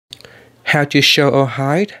how to show or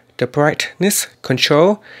hide the brightness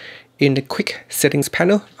control in the quick settings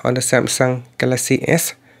panel on the Samsung Galaxy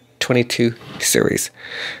S22 series.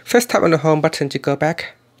 First, tap on the home button to go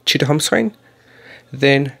back to the home screen.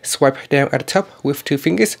 Then swipe down at the top with two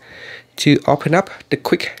fingers to open up the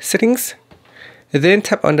quick settings. Then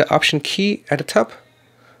tap on the option key at the top.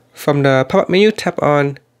 From the pop-up menu, tap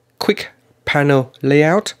on quick panel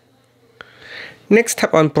layout. Next,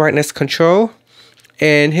 tap on brightness control.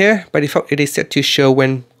 And here, by default, it is set to show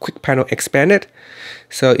when quick panel expanded.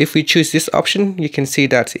 So if we choose this option, you can see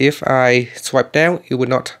that if I swipe down, it will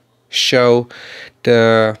not show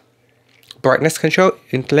the brightness control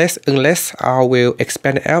unless I will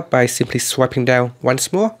expand it out by simply swiping down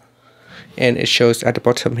once more. And it shows at the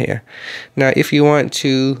bottom here. Now, if you want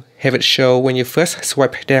to have it show when you first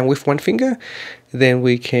swipe down with one finger, then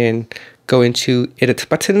we can go into edit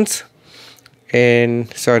buttons.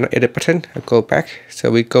 And sorry, not edit button, I'll go back. So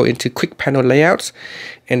we go into quick panel layouts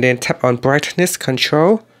and then tap on brightness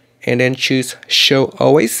control and then choose show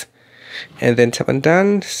always and then tap on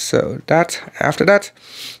done. So that after that,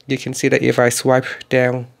 you can see that if I swipe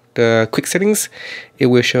down the quick settings, it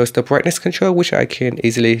will show us the brightness control, which I can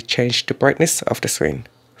easily change the brightness of the screen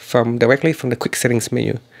directly from the quick settings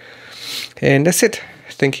menu. And that's it.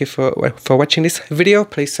 Thank you for watching this video.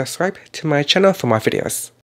 Please subscribe to my channel for more videos.